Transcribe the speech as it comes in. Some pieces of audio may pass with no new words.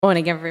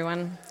Morning,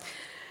 everyone.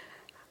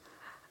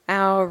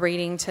 Our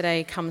reading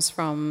today comes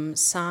from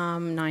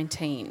Psalm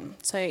 19.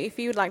 So if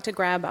you would like to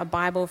grab a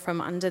Bible from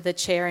under the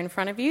chair in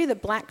front of you, the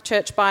black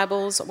church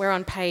Bibles, we're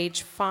on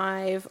page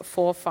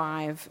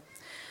 545,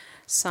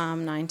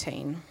 Psalm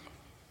 19.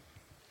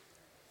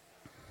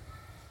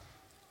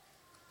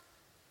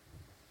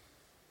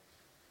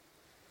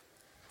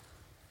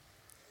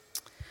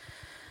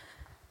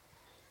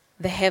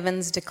 The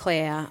heavens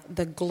declare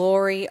the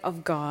glory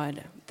of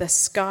God. The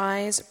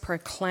skies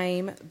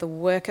proclaim the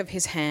work of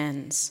his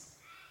hands.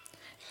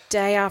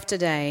 Day after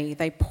day,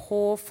 they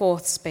pour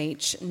forth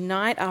speech.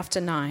 Night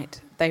after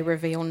night, they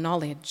reveal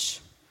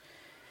knowledge.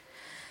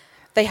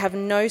 They have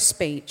no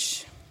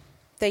speech.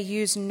 They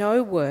use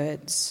no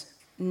words.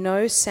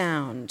 No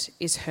sound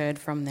is heard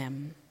from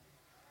them.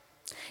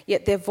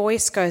 Yet their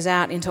voice goes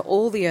out into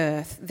all the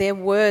earth, their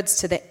words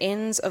to the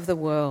ends of the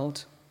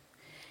world.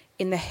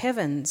 In the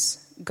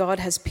heavens, God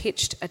has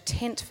pitched a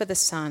tent for the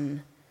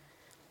sun.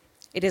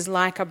 It is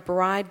like a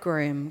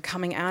bridegroom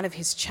coming out of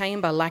his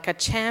chamber, like a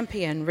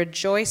champion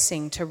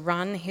rejoicing to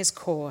run his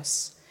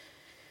course.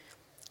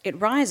 It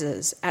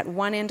rises at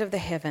one end of the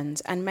heavens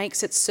and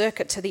makes its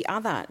circuit to the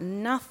other.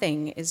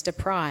 Nothing is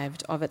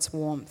deprived of its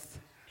warmth.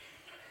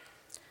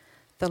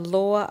 The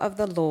law of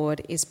the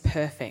Lord is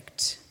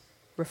perfect,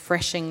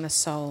 refreshing the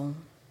soul.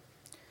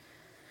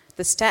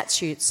 The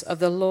statutes of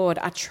the Lord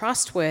are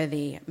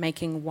trustworthy,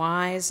 making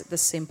wise the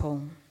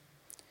simple.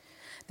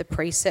 The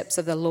precepts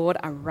of the Lord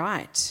are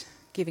right,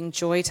 giving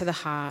joy to the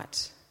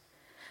heart.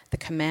 The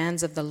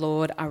commands of the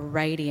Lord are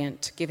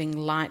radiant, giving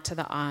light to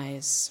the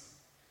eyes.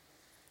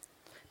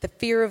 The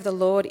fear of the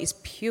Lord is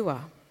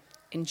pure,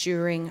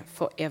 enduring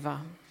forever.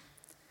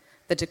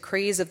 The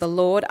decrees of the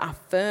Lord are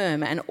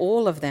firm, and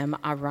all of them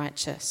are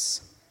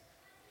righteous.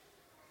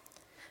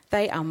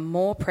 They are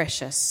more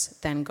precious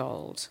than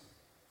gold,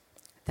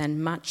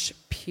 than much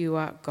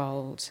pure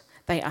gold.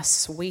 They are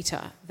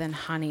sweeter than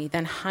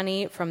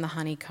honey from the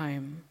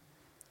honeycomb.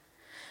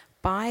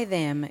 By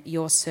them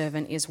your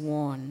servant is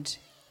warned.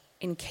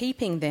 In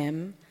keeping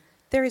them,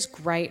 there is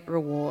great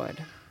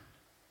reward.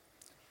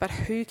 But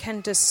who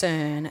can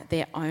discern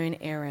their own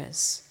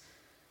errors?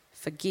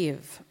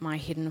 Forgive my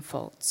hidden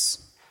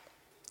faults.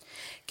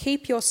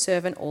 Keep your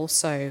servant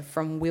also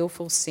from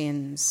willful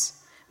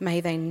sins.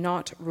 May they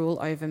not rule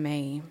over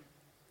me.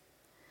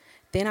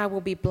 Then I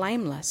will be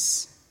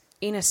blameless,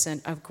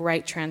 innocent of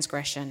great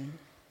transgression.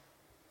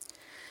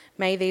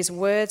 May these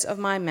words of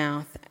my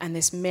mouth and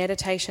this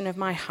meditation of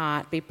my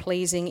heart be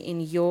pleasing in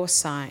your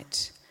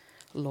sight,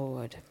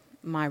 Lord,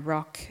 my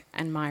rock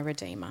and my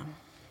redeemer.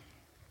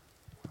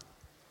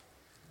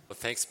 Well,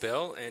 thanks,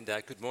 Belle, and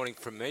good morning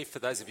from me. For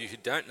those of you who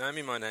don't know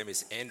me, my name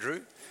is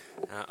Andrew.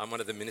 I'm one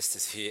of the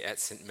ministers here at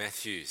St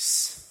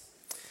Matthew's.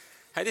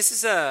 Hey, this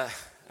is a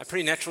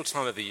pretty natural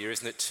time of the year,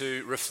 isn't it,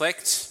 to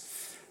reflect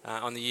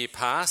on the year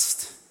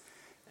past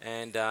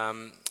and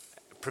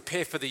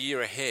prepare for the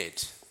year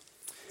ahead.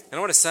 And I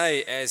want to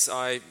say, as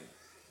I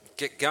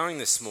get going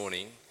this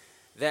morning,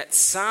 that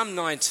Psalm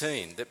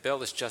 19 that Belle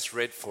has just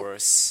read for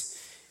us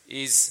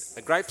is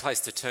a great place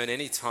to turn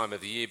any time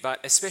of the year, but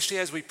especially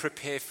as we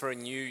prepare for a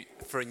new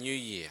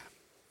year.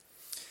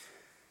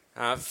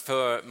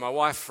 For my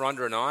wife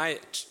Rhonda and I,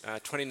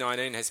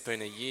 2019 has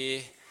been a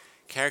year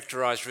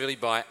characterised really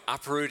by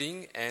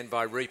uprooting and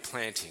by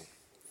replanting.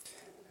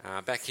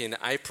 Back in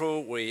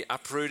April, we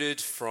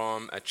uprooted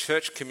from a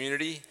church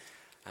community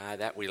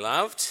that we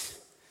loved,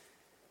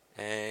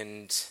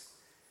 and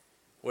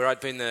where I'd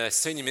been the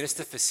senior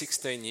minister for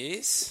 16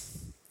 years.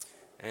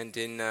 And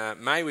in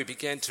May, we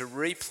began to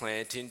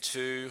replant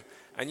into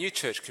a new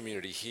church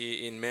community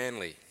here in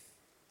Manly.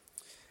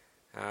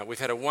 We've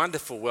had a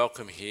wonderful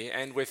welcome here,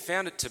 and we've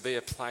found it to be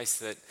a place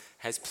that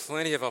has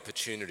plenty of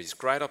opportunities,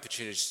 great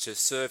opportunities to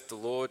serve the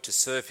Lord, to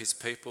serve his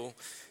people,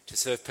 to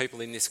serve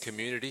people in this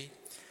community.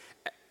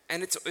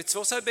 And it's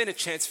also been a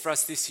chance for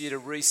us this year to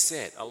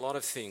reset a lot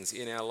of things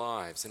in our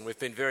lives, and we've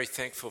been very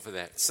thankful for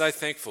that. So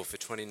thankful for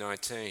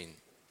 2019.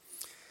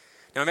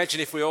 Now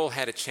imagine if we all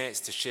had a chance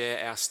to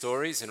share our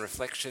stories and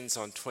reflections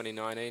on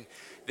 2019.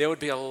 There would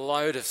be a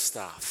load of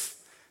stuff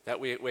that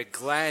we're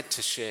glad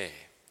to share.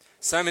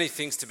 So many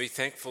things to be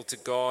thankful to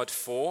God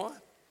for,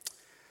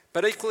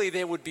 but equally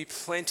there would be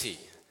plenty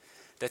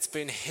that's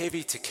been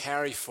heavy to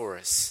carry for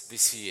us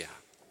this year.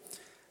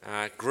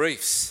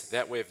 Griefs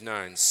that we've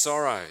known,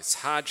 sorrows,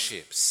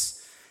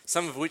 hardships,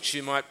 some of which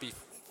you might be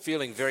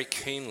feeling very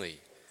keenly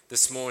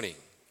this morning.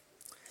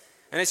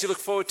 And as you look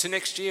forward to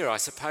next year, I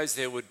suppose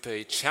there would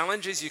be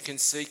challenges you can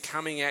see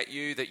coming at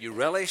you that you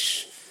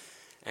relish,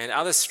 and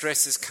other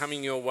stresses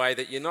coming your way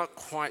that you're not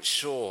quite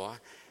sure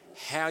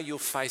how you'll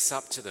face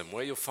up to them,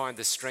 where you'll find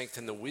the strength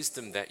and the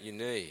wisdom that you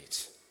need.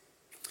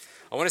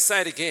 I want to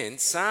say it again,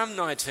 Psalm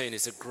 19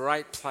 is a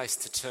great place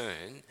to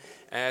turn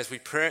as we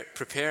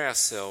prepare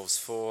ourselves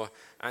for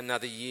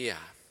another year.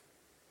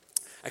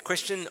 A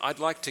question I'd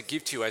like to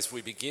give to you as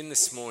we begin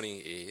this morning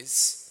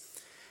is,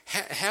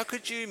 how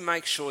could you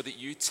make sure that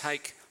you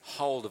take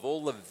hold of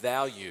all the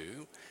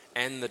value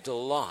and the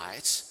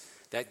delight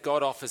that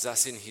God offers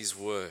us in his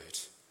word?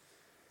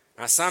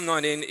 Psalm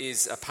 19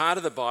 is a part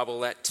of the Bible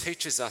that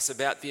teaches us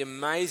about the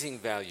amazing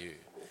value,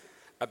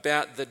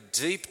 about the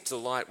deep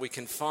delight we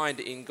can find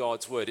in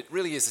God's word. It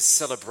really is a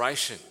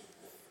celebration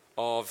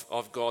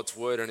of God's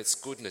word and its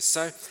goodness.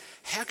 So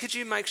how could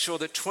you make sure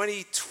that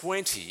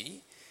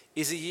 2020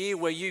 is a year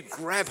where you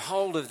grab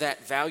hold of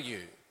that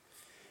value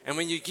and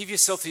when you give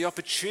yourself the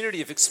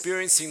opportunity of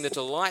experiencing the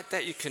delight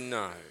that you can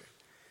know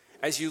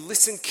as you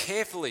listen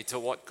carefully to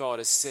what God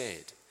has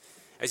said,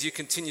 as you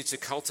continue to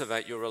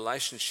cultivate your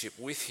relationship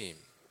with him?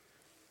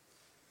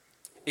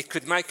 It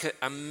could make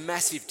a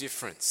massive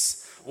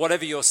difference,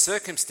 whatever your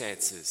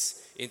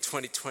circumstances in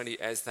 2020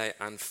 as they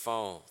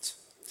unfold.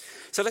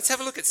 So let's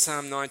have a look at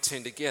Psalm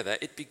 19 together.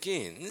 It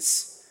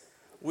begins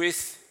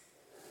with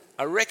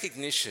a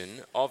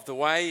recognition of the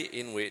way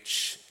in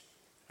which,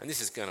 and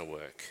this is going to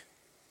work.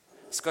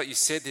 Scott, you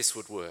said this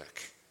would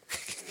work.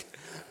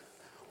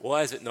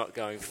 Why is it not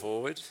going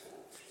forward?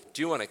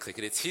 Do you want to click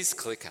it? It's his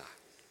clicker.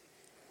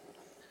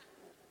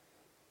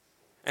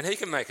 And he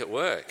can make it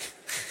work.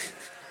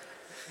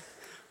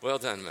 Well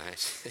done,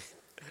 mate.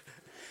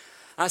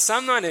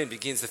 Psalm 19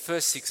 begins the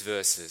first 6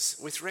 verses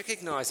with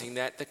recognising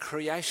that the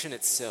creation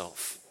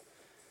itself,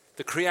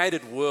 the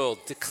created world,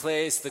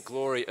 declares the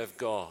glory of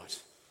God.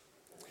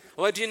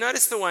 Although, do you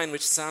notice the way in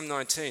which Psalm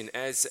 19,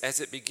 as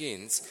it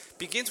begins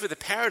with a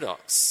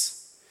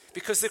paradox?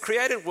 Because the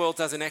created world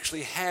doesn't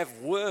actually have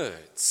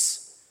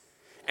words,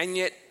 and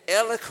yet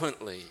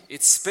eloquently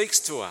it speaks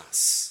to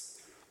us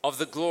of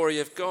the glory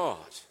of God.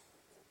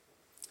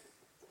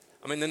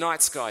 I mean, the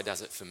night sky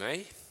does it for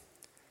me.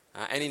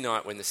 Any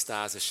night when the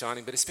stars are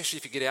shining, but especially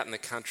if you get out in the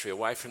country,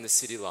 away from the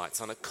city lights,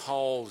 on a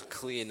cold,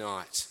 clear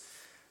night.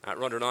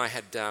 Rhonda and I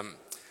had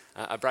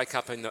a break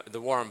up in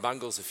the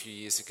Warrumbungles a few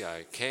years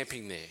ago,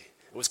 camping there.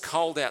 It was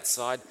cold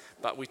outside,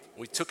 but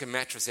we took a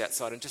mattress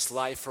outside and just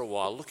lay for a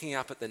while, looking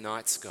up at the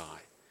night sky.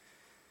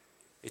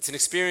 It's an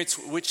experience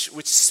which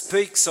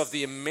speaks of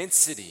the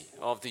immensity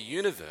of the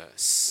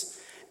universe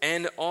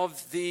and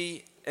of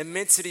the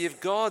immensity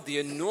of God, the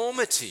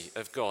enormity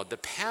of God, the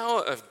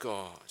power of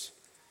God,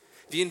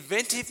 the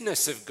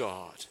inventiveness of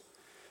God,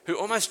 who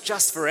almost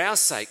just for our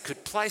sake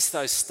could place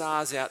those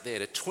stars out there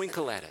to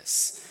twinkle at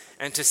us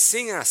and to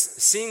sing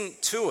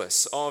to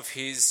us of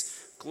his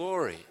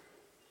glory.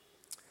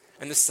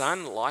 And the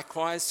sun,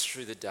 likewise,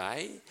 through the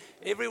day,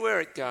 everywhere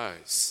it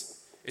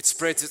goes, it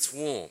spreads its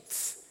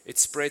warmth, it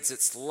spreads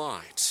its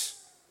light.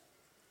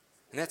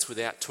 And that's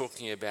without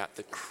talking about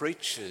the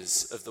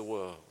creatures of the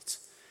world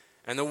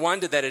and the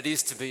wonder that it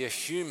is to be a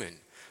human.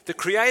 The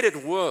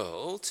created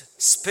world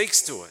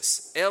speaks to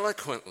us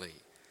eloquently,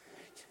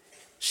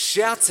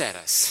 shouts at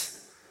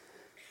us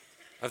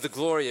of the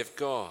glory of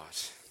God.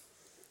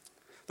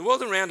 The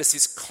world around us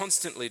is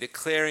constantly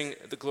declaring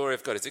the glory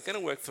of God. Is it going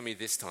to work for me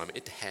this time?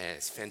 It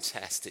has.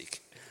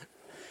 Fantastic.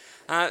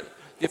 The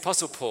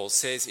Apostle Paul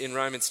says in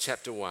Romans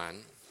chapter 1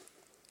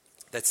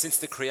 that since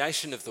the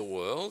creation of the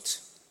world,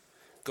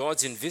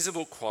 God's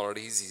invisible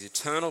qualities, his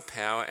eternal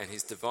power and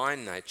his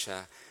divine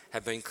nature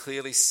have been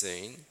clearly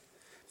seen,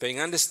 being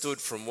understood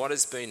from what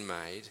has been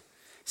made,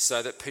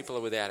 so that people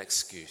are without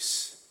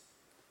excuse.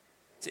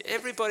 See,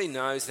 everybody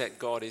knows that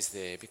God is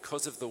there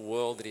because of the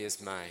world that he has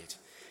made.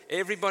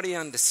 Everybody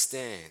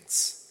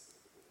understands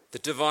the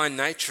divine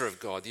nature of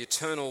God, the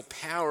eternal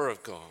power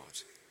of God.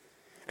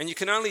 And you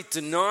can only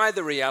deny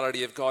the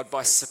reality of God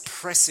by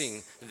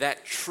suppressing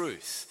that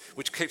truth,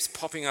 which keeps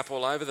popping up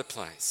all over the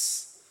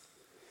place.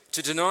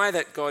 To deny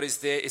that God is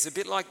there is a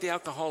bit like the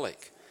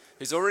alcoholic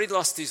who's already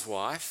lost his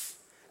wife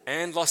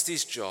and lost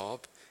his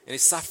job and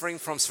is suffering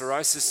from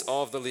cirrhosis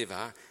of the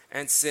liver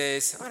and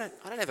says, I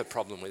don't have a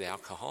problem with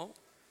alcohol.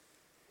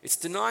 It's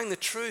denying the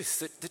truth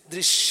that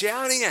is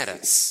shouting at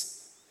us.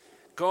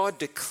 God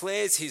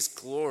declares his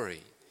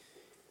glory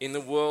in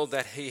the world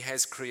that he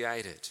has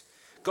created.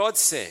 God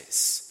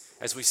says,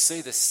 as we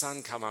see the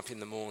sun come up in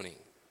the morning,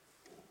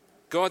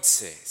 God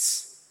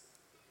says,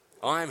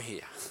 I am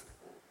here.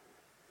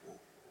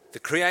 The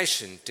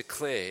creation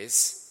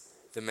declares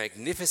the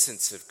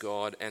magnificence of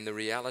God and the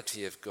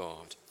reality of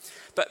God.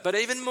 But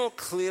even more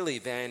clearly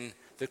than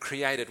the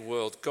created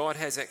world, God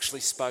has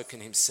actually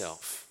spoken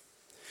himself.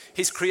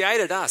 He's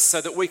created us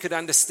so that we could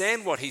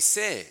understand what he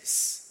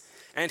says.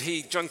 And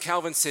he, John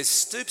Calvin says,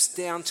 stoops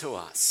down to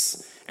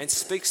us and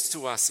speaks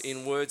to us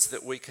in words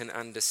that we can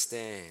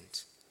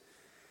understand.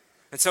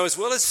 And so as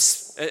well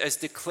as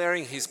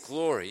declaring his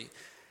glory,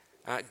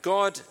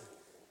 God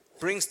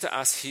brings to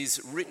us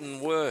his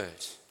written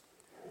word.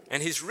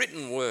 And his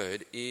written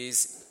word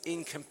is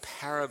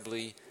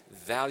incomparably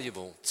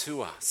valuable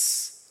to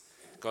us.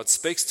 God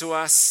speaks to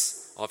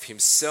us of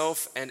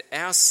himself and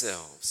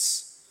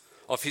ourselves,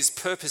 of his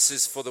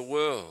purposes for the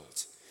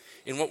world,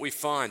 in what we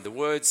find, the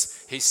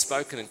words he's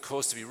spoken and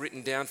caused to be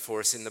written down for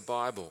us in the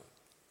Bible.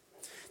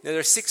 Now, there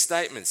are 6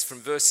 statements from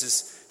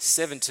verses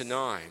 7 to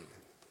 9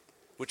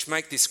 which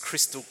make this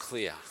crystal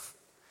clear.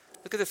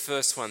 Look at the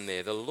first one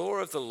there. The law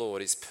of the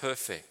Lord is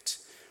perfect,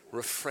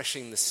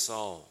 refreshing the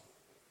soul.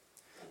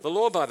 The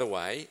law, by the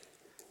way,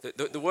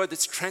 the word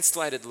that's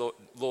translated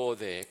law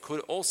there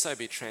could also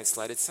be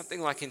translated something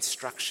like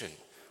instruction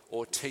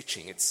or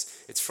teaching.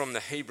 It's from the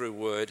Hebrew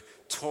word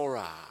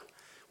Torah,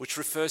 which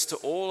refers to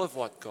all of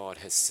what God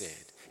has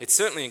said. It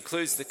certainly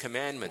includes the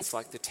commandments,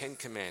 like the Ten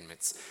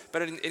Commandments,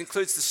 but it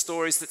includes the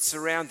stories that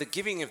surround the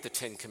giving of the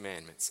Ten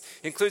Commandments.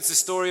 It includes the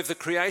story of the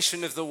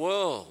creation of the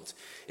world.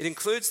 It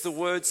includes the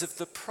words of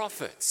the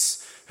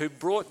prophets who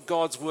brought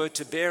God's word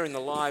to bear in the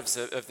lives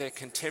of their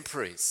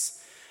contemporaries,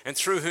 and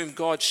through whom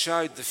God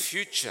showed the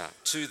future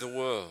to the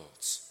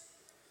world.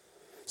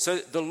 So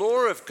the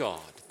law of God,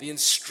 the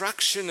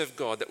instruction of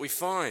God that we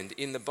find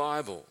in the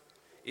Bible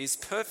is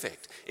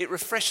perfect. It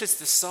refreshes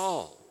the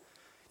soul.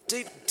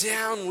 Deep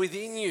down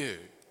within you,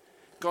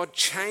 God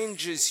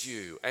changes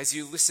you as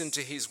you listen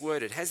to his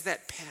word. It has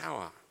that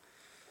power.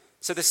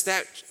 So the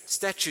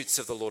statutes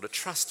of the Lord are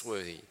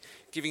trustworthy,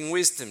 giving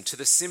wisdom to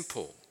the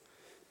simple.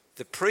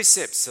 The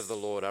precepts of the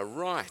Lord are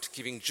right,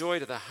 giving joy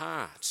to the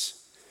heart.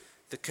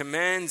 The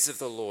commands of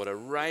the Lord are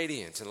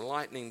radiant,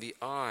 enlightening the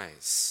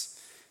eyes.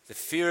 The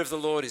fear of the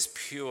Lord is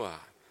pure,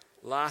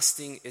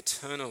 lasting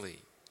eternally.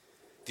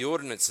 The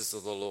ordinances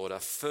of the Lord are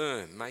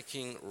firm,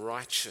 making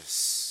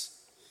righteous,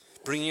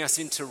 bringing us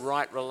into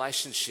right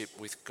relationship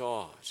with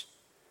God.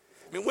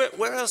 I mean,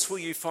 where else will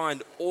you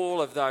find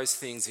all of those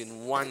things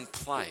in one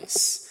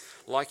place,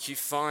 like you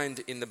find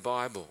in the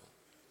Bible?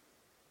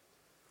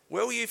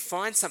 Where will you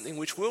find something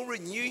which will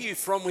renew you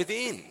from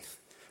within,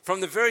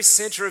 from the very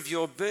center of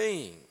your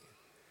being?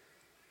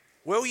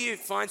 Where will you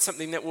find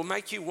something that will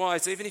make you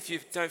wise, even if you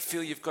don't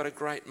feel you've got a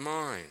great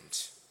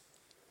mind?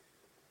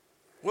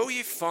 Where will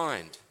you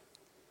find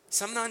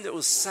someone that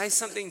will say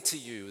something to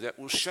you that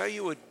will show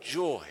you a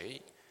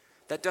joy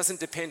that doesn't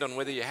depend on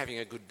whether you're having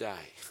a good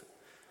day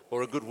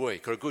or a good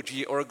week or a good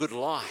year or a good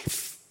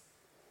life?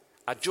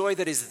 A joy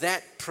that is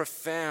that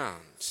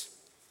profound.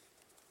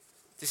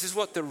 This is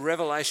what the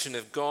revelation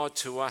of God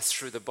to us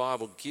through the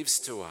Bible gives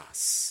to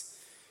us.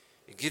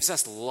 It gives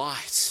us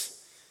light.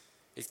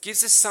 It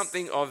gives us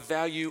something of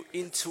value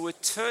into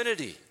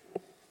eternity.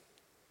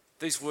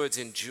 These words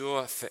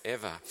endure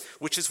forever,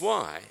 which is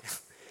why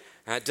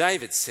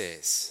David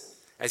says,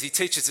 as he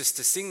teaches us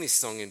to sing this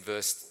song in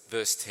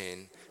verse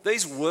 10,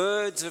 these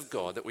words of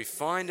God that we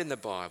find in the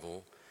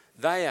Bible,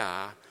 they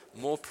are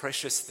more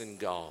precious than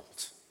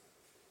gold.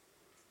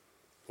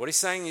 What he's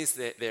saying is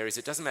that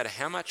it doesn't matter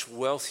how much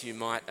wealth you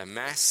might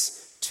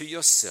amass to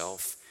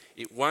yourself,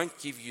 it won't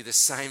give you the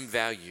same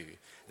value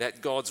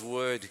that God's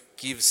word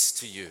gives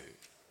to you.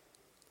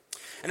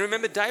 And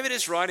remember, David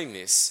is writing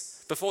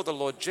this before the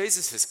Lord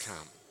Jesus has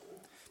come.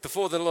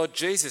 Before the Lord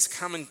Jesus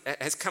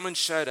has come and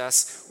showed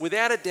us,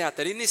 without a doubt,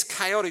 that in this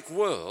chaotic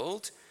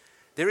world,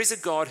 there is a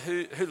God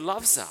who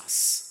loves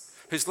us,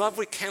 whose love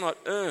we cannot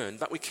earn,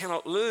 but we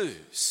cannot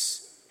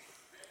lose.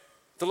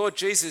 The Lord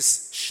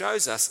Jesus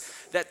shows us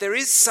that there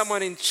is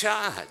someone in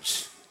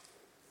charge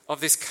of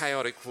this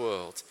chaotic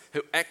world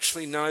who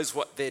actually knows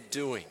what they're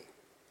doing.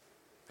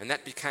 And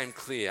that became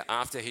clear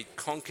after he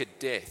conquered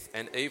death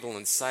and evil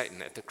and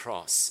Satan at the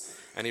cross.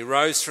 And he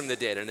rose from the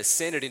dead and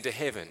ascended into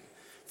heaven,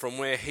 from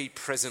where he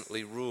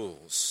presently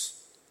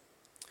rules.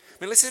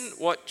 I mean, listen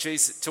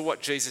to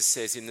what Jesus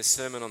says in the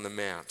Sermon on the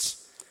Mount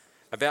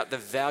about the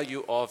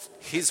value of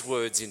his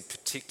words in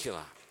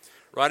particular.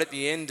 Right at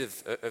the end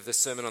of the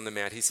Sermon on the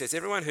Mount, he says,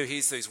 everyone who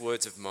hears these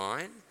words of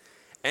mine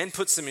and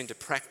puts them into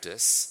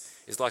practice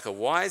is like a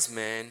wise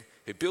man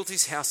who built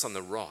his house on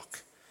the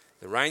rock.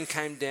 The rain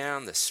came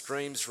down, the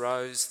streams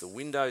rose, the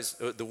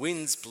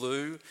winds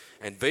blew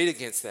and beat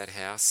against that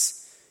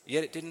house,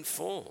 yet it didn't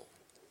fall,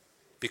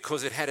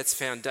 because it had its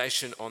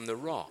foundation on the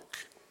rock.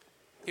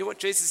 Hear what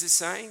Jesus is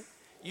saying?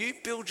 You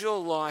build your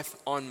life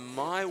on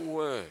my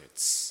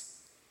words.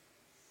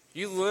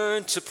 You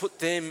learn to put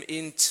them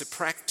into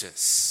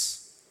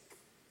practice.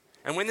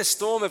 And when the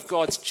storm of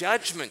God's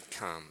judgment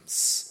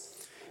comes,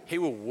 he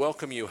will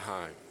welcome you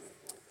home.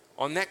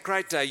 On that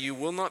great day, you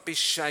will not be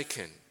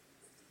shaken.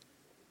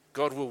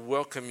 God will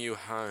welcome you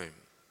home.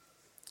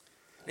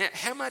 Now,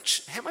 how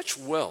much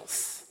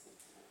wealth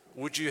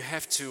would you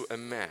have to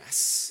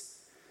amass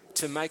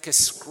to make a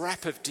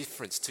scrap of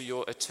difference to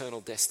your eternal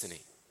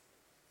destiny?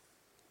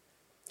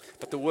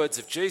 But the words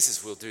of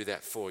Jesus will do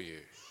that for you.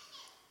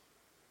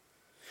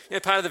 You know,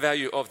 part of the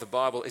value of the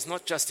Bible is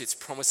not just its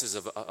promises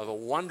of a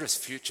wondrous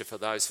future for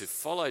those who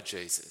follow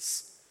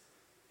Jesus.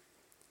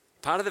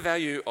 Part of the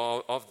value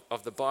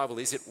of the Bible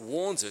is it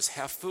warns us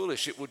how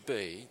foolish it would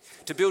be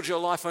to build your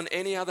life on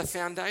any other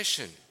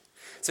foundation.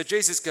 So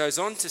Jesus goes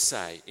on to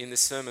say in the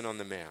Sermon on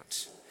the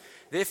Mount,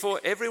 therefore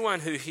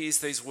everyone who hears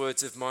these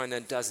words of mine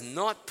and does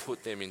not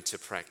put them into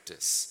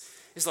practice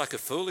is like a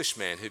foolish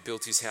man who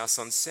built his house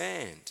on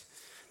sand.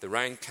 The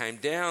rain came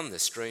down, the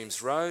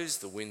streams rose,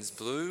 the winds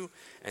blew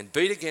and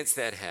beat against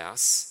that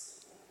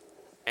house,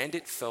 and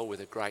it fell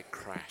with a great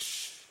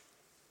crash.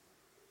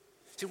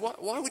 See,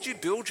 why would you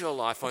build your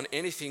life on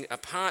anything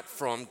apart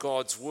from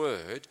God's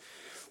word,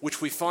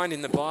 which we find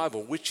in the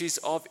Bible, which is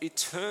of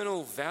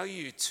eternal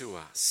value to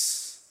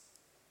us?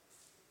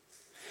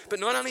 But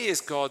not only is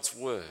God's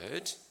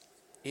word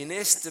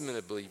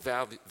inestimably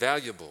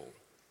valuable,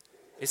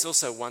 it's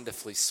also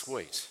wonderfully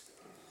sweet.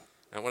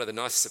 And one of the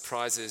nice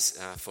surprises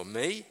for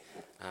me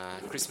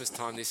Christmas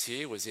time this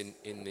year was in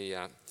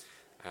the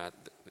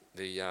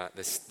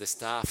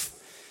staff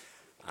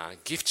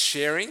gift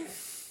sharing.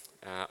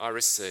 I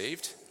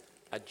received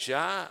a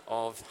jar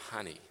of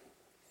honey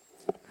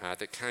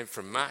that came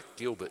from Mark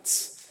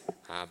Gilbert's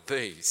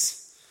bees.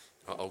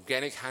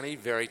 Organic honey,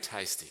 very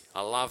tasty.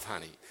 I love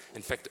honey.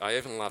 In fact, I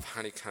even love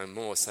honeycomb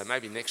more. So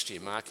maybe next year,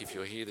 Mark, if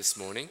you're here this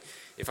morning,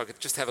 if I could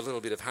just have a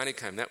little bit of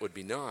honeycomb, that would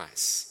be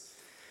nice.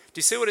 Do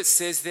you see what it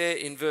says there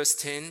in verse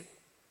 10?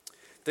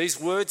 These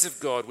words of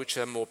God, which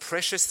are more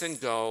precious than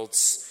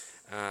golds,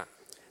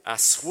 are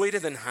sweeter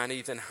than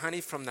honey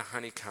from the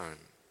honeycomb.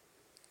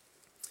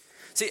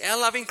 See, our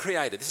loving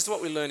Creator, this is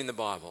what we learn in the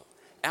Bible.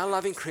 Our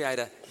loving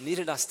Creator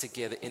knitted us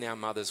together in our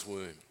mother's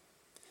womb.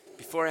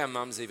 Before our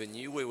mums even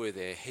knew we were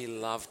there, He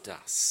loved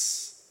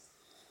us.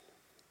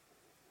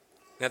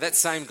 Now that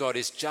same God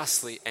is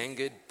justly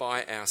angered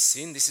by our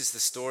sin. This is the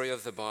story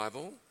of the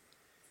Bible.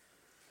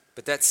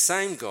 But that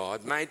same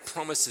God made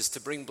promises to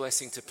bring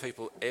blessing to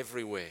people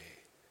everywhere.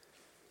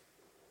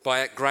 By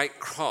at great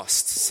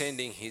cost,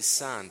 sending His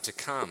Son to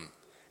come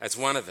as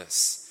one of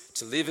us,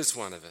 to live as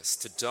one of us,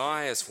 to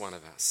die as one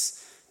of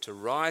us, to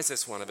rise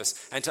as one of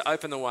us, and to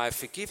open the way of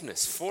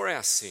forgiveness for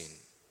our sin.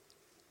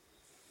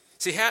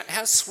 See,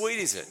 how sweet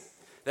is it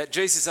that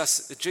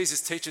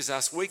Jesus teaches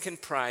us we can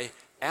pray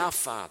our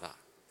Father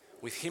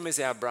with Him as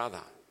our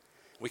brother.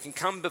 We can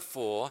come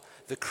before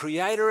the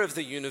Creator of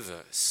the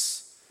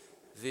universe,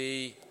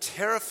 the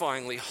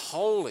terrifyingly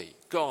holy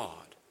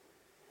God,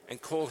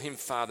 and call Him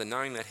Father,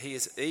 knowing that He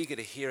is eager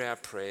to hear our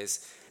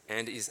prayers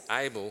and is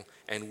able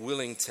and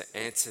willing to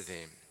answer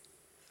them.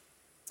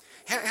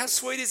 How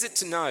sweet is it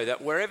to know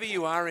that wherever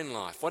you are in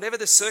life, whatever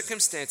the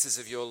circumstances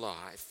of your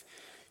life,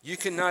 you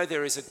can know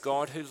there is a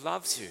God who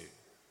loves you.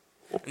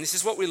 And this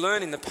is what we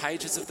learn in the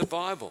pages of the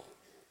Bible.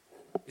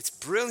 It's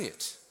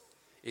brilliant.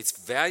 It's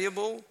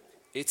valuable.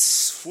 It's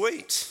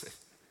sweet.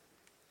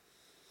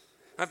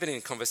 I've been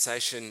in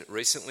conversation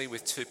recently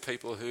with two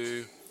people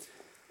who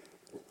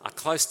are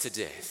close to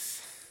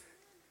death.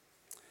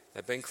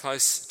 They've been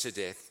close to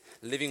death,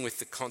 living with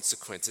the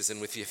consequences and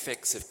with the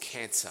effects of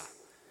cancer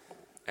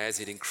as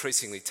it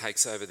increasingly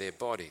takes over their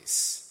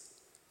bodies.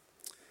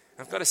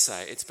 I've got to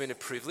say, it's been a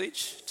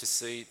privilege to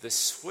see the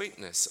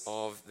sweetness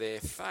of their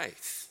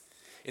faith.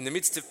 In the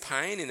midst of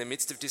pain, in the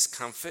midst of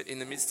discomfort, in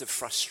the midst of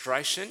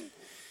frustration,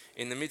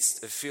 in the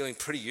midst of feeling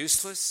pretty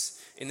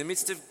useless, in the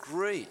midst of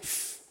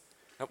grief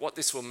at what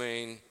this will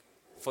mean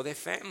for their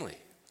family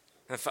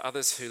and for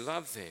others who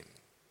love them.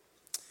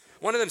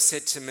 One of them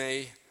said to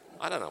me,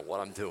 I don't know what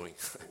I'm doing.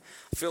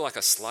 I feel like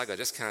a slug. I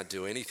just can't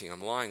do anything.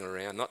 I'm lying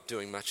around, not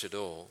doing much at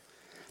all.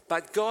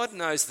 But God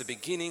knows the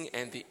beginning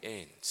and the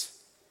end.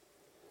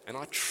 And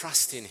I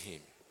trust in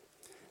Him.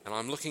 And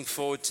I'm looking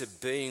forward to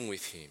being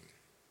with Him.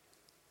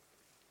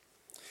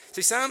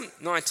 See, Psalm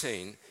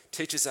 19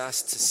 teaches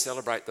us to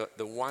celebrate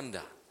the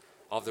wonder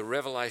of the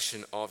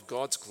revelation of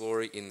God's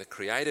glory in the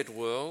created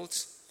world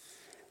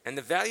and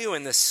the value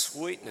and the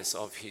sweetness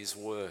of His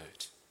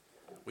word,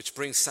 which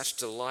brings such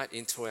delight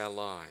into our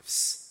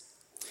lives.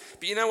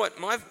 But you know what?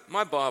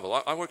 My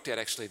Bible, I worked out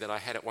actually that I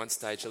had at one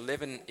stage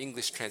 11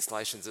 English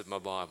translations of my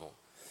Bible,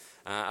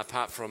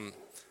 apart from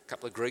a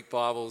couple of Greek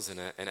Bibles and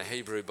a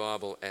Hebrew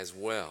Bible as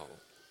well.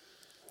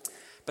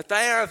 But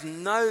they are of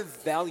no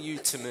value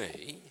to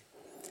me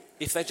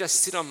if they just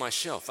sit on my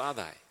shelf, are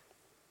they?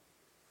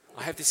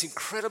 I have this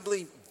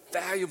incredibly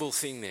valuable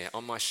thing there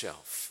on my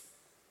shelf.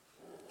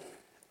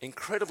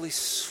 Incredibly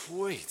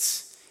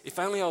sweet. If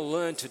only I'll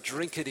learn to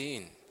drink it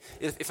in.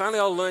 If only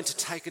I'll learn to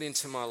take it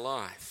into my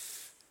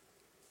life.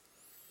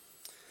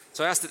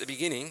 So I asked at the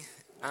beginning,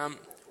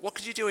 what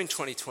could you do in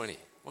 2020?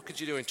 What could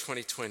you do in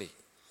 2020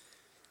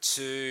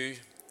 to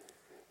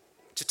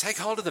take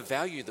hold of the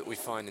value that we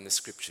find in the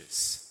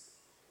Scriptures?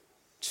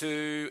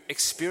 To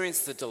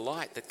experience the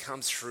delight that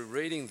comes through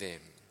reading them.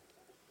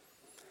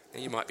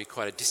 And you might be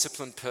quite a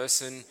disciplined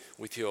person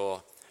with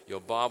your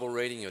Bible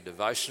reading, your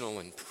devotional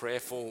and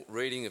prayerful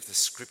reading of the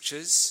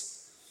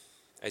Scriptures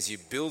as you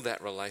build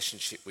that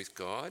relationship with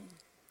God.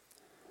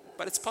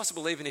 But it's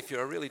possible, even if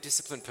you're a really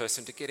disciplined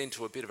person, to get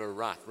into a bit of a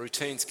rut.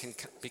 Routines can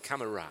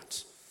become a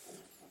rut.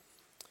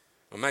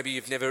 Or maybe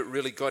you've never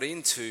really got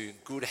into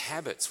good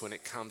habits when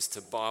it comes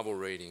to Bible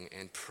reading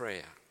and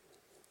prayer.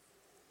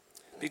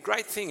 It'd be a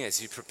great thing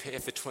as you prepare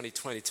for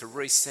 2020 to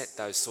reset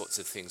those sorts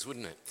of things,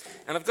 wouldn't it?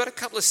 And I've got a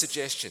couple of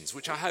suggestions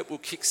which I hope will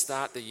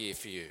kickstart the year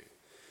for you.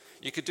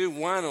 You could do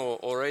one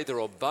or either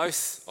or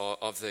both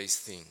of these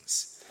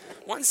things.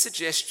 One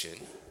suggestion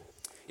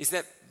is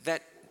that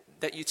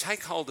you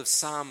take hold of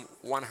Psalm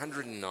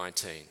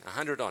 119,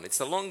 100 on. It's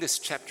the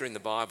longest chapter in the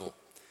Bible.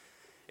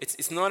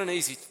 It's not an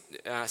easy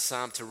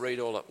psalm to read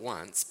all at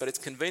once, but it's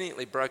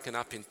conveniently broken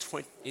up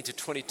into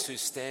 22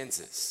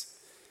 stanzas.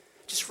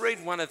 Just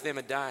read one of them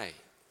a day.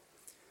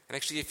 And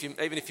actually,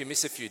 even if you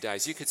miss a few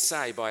days, you could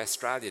say by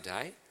Australia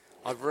Day,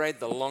 I've read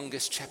the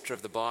longest chapter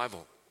of the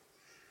Bible.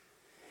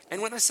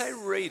 And when I say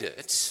read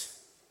it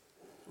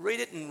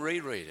and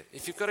reread it.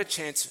 If you've got a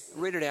chance,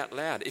 read it out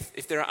loud.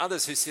 If there are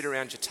others who sit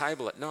around your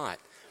table at night,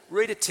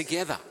 read it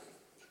together.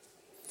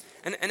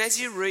 And as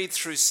you read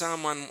through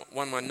Psalm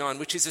 119,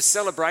 which is a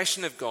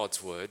celebration of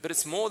God's word, but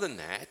it's more than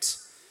that,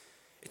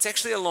 it's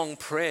actually a long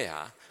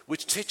prayer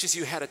which teaches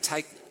you how to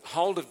take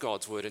hold of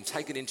God's word and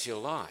take it into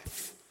your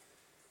life.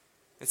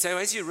 And so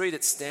as you read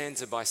it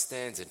stanza by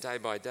stanza, day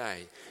by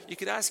day, you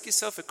could ask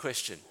yourself a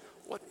question.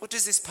 What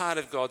does this part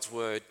of God's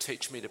word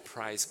teach me to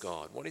praise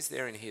God? What is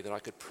there in here that I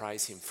could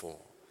praise him for?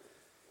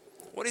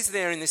 What is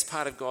there in this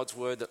part of God's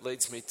word that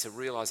leads me to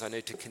realise I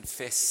need to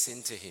confess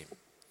sin to him?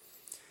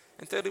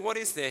 And thirdly, what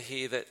is there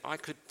here that I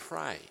could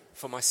pray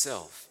for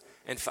myself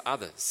and for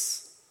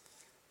others?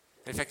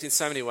 In fact, in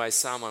so many ways,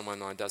 Psalm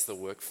 119 does the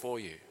work for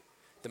you.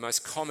 The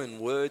most common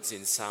words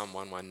in Psalm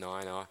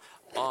 119 are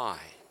I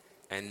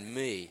and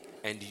me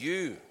and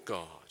you,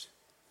 God.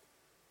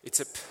 It's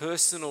a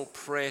personal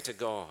prayer to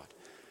God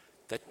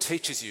that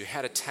teaches you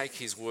how to take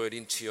his word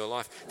into your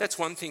life. That's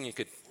one thing you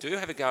could do.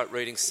 Have a go at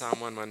reading Psalm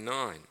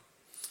 119.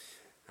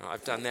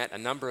 I've done that a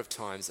number of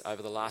times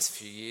over the last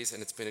few years,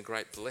 and it's been a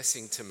great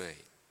blessing to me.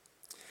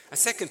 A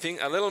second thing,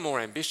 a little more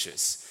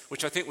ambitious,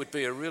 which I think would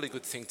be a really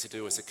good thing to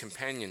do as a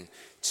companion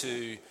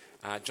to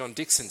John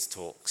Dixon's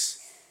talks,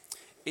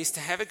 is to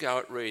have a go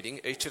at reading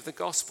each of the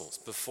Gospels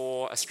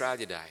before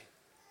Australia Day.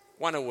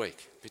 One a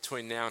week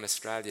between now and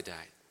Australia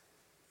Day.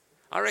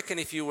 I reckon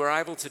if you were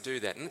able to do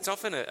that, and it's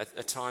often a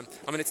time,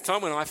 it's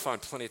time when I find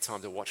plenty of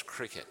time to watch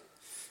cricket,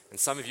 and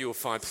some of you will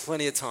find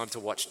plenty of time to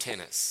watch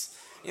tennis.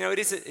 You know, it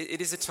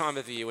is a time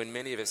of the year when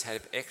many of us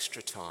have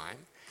extra time.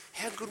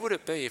 How good would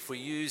it be if we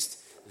used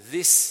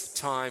this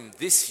time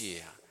this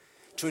year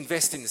to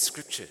invest in the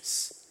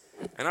scriptures?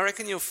 And I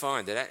reckon you'll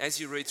find that as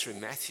you read through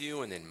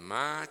Matthew and then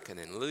Mark and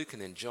then Luke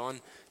and then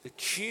John, the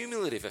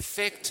cumulative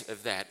effect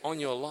of that on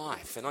your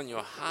life and on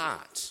your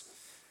heart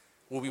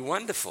will be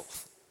wonderful.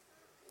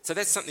 So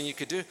that's something you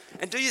could do.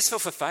 And do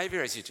yourself a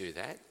favour as you do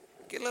that.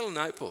 Get a little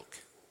notebook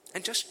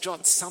and just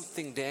jot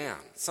something down,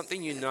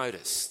 something you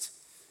noticed,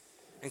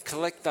 and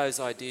collect those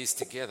ideas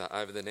together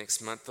over the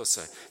next month or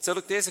so. So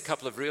look, there's a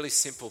couple of really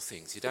simple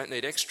things. You don't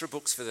need extra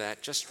books for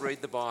that. Just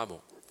read the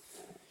Bible.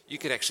 You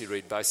could actually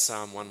read both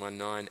Psalm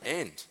 119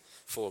 and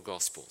 4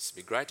 Gospels.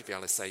 It'd be great to be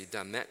able to say you've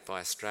done that by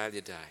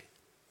Australia Day.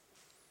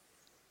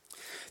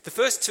 The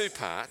first two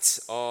parts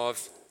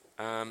of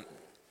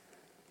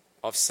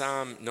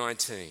Psalm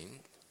 19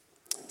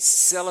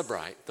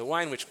 celebrate the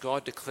way in which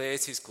God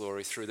declares his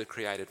glory through the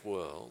created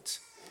world,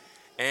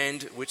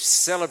 and which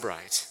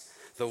celebrate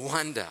the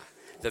wonder,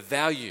 the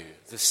value,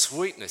 the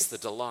sweetness, the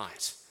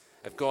delight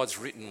of God's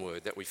written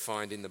word that we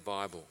find in the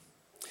Bible.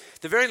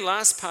 The very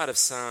last part of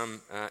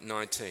Psalm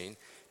 19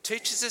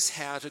 teaches us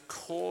how to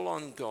call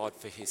on God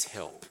for his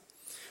help.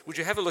 Would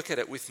you have a look at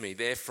it with me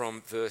there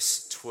from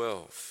verse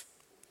 12?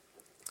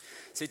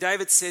 See,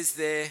 David says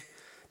there,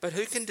 but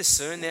who can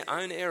discern their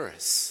own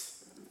errors?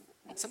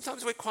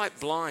 Sometimes we're quite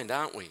blind,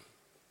 aren't we?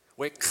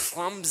 We're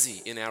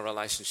clumsy in our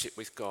relationship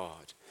with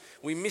God.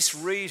 We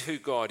misread who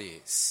God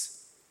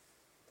is.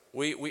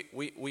 We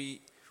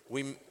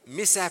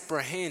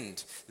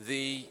misapprehend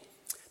the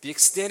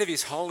extent of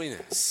his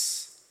holiness.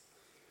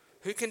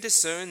 Who can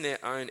discern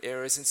their own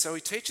errors? And so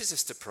he teaches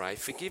us to pray,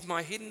 forgive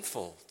my hidden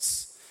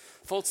faults,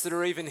 faults that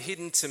are even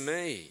hidden to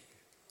me.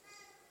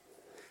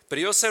 But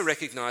he also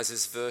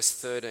recognises, verse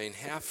 13,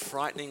 how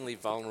frighteningly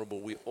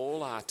vulnerable we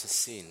all are to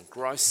sin,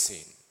 gross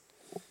sin.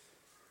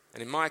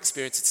 And in my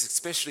experience, it's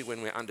especially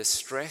when we're under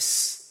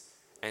stress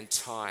and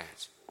tired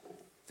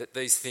that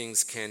these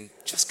things can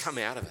just come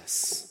out of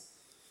us,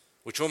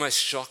 which almost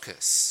shock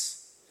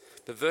us.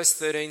 But verse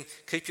 13,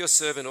 keep your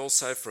servant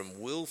also from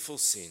willful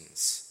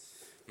sins.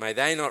 May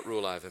they not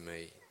rule over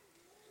me.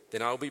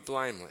 Then I will be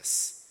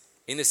blameless,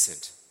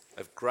 innocent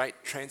of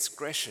great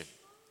transgression.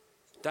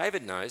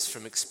 David knows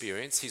from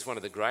experience, he's one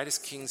of the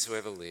greatest kings who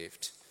ever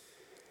lived,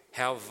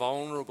 how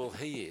vulnerable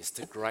he is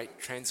to great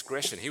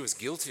transgression. He was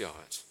guilty of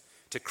it,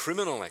 to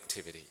criminal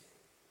activity.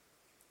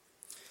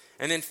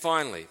 And then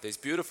finally, these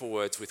beautiful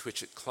words with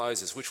which it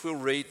closes, which we'll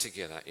read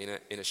together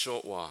in a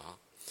short while.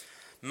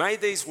 May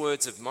these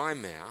words of my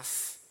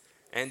mouth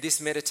and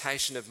this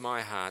meditation of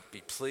my heart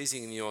be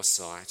pleasing in your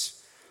sight,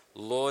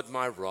 Lord,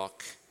 my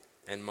rock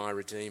and my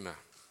redeemer.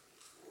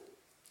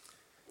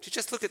 To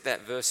just look at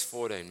that verse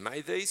 14. May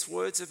these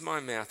words of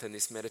my mouth and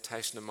this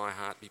meditation of my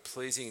heart be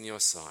pleasing in your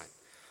sight,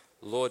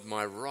 Lord,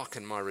 my rock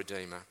and my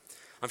redeemer.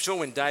 I'm sure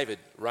when David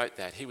wrote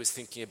that, he was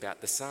thinking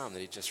about the psalm that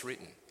he'd just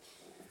written.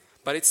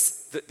 But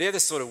they're the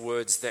sort of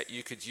words that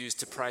you could use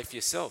to pray for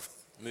yourself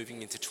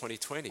moving into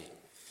 2020.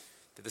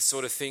 They're the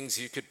sort of things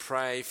you could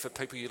pray for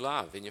people you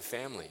love in your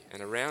family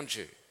and around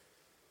you.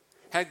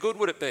 How good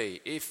would it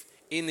be if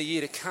in the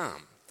year to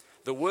come,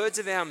 the words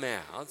of our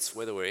mouths,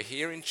 whether we're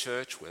here in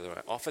church, whether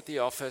we're off at the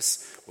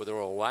office, whether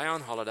we're away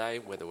on holiday,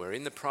 whether we're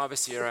in the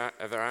privacy of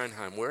our own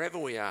home, wherever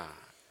we are,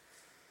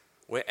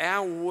 where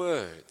our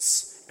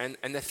words and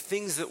the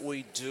things that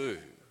we do,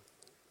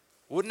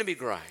 wouldn't it be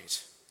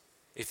great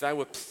if they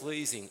were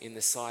pleasing in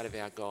the sight of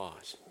our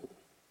God?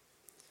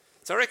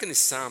 So I reckon this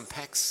psalm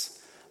packs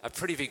a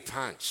pretty big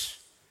punch,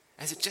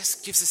 as it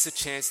just gives us a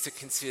chance to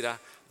consider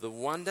the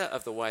wonder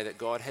of the way that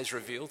God has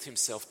revealed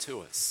himself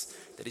to us,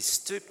 that he's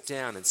stooped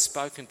down and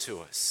spoken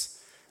to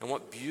us, and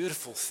what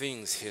beautiful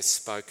things he has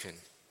spoken.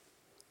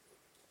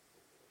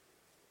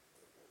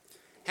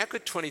 How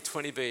could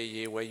 2020 be a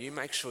year where you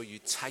make sure you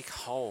take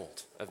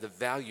hold of the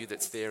value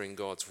that's there in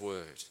God's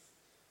word?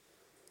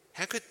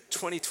 How could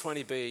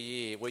 2020 be a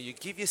year where you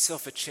give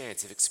yourself a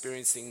chance of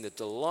experiencing the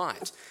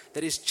delight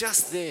that is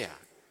just there,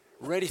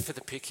 ready for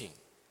the picking?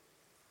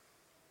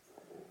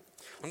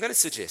 I'm going to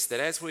suggest that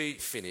as we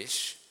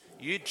finish,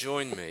 you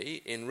join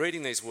me in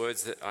reading these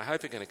words that I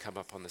hope are going to come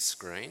up on the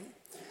screen.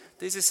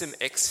 These are some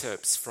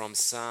excerpts from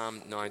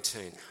Psalm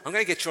 19. I'm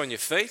going to get you on your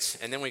feet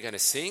and then we're going to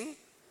sing.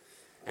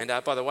 And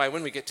by the way,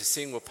 when we get to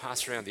sing, we'll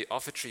pass around the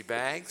offertory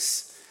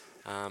bags.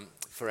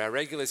 For our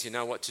regulars, you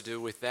know what to do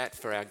with that.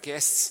 For our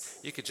guests,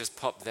 you could just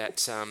pop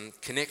that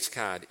Connect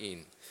card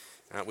in.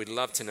 We'd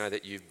love to know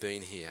that you've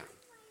been here.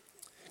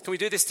 Can we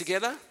do this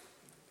together?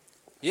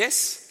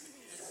 Yes?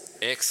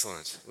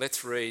 Excellent.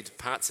 Let's read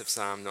parts of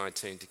Psalm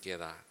 19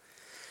 together.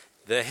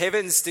 The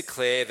heavens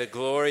declare the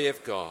glory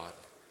of God.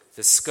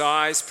 The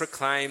skies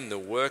proclaim the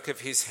work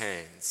of his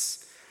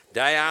hands.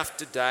 Day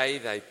after day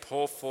they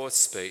pour forth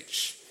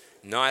speech.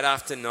 Night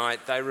after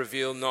night they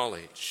reveal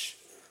knowledge.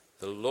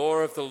 The law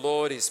of the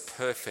Lord is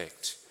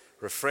perfect,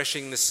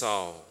 refreshing the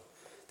soul.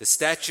 The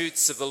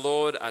statutes of the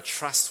Lord are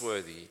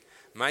trustworthy,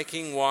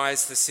 making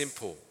wise the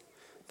simple.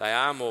 They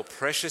are more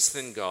precious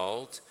than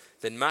gold,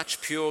 than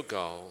much pure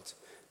gold.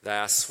 They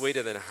are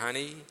sweeter than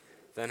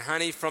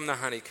honey from the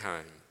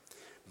honeycomb.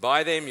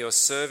 By them your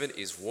servant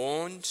is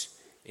warned.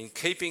 In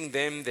keeping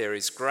them there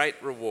is great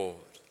reward.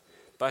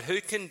 But who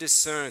can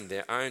discern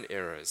their own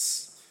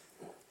errors?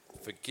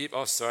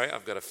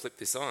 I've got to flip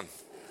this on.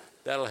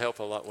 That'll help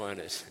a lot, won't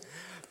it?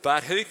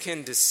 But who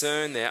can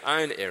discern their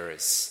own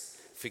errors?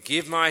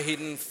 Forgive my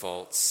hidden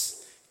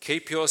faults.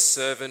 Keep your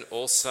servant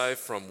also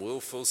from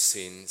willful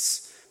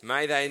sins.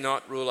 May they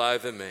not rule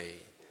over me.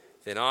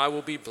 Then I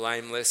will be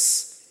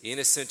blameless,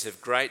 innocent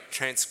of great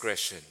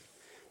transgression.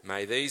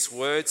 May these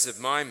words of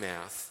my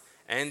mouth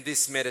and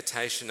this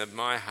meditation of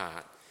my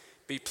heart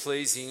be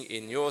pleasing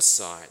in your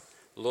sight,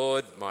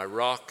 Lord, my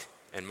rock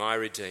and my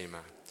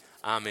redeemer.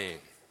 Amen.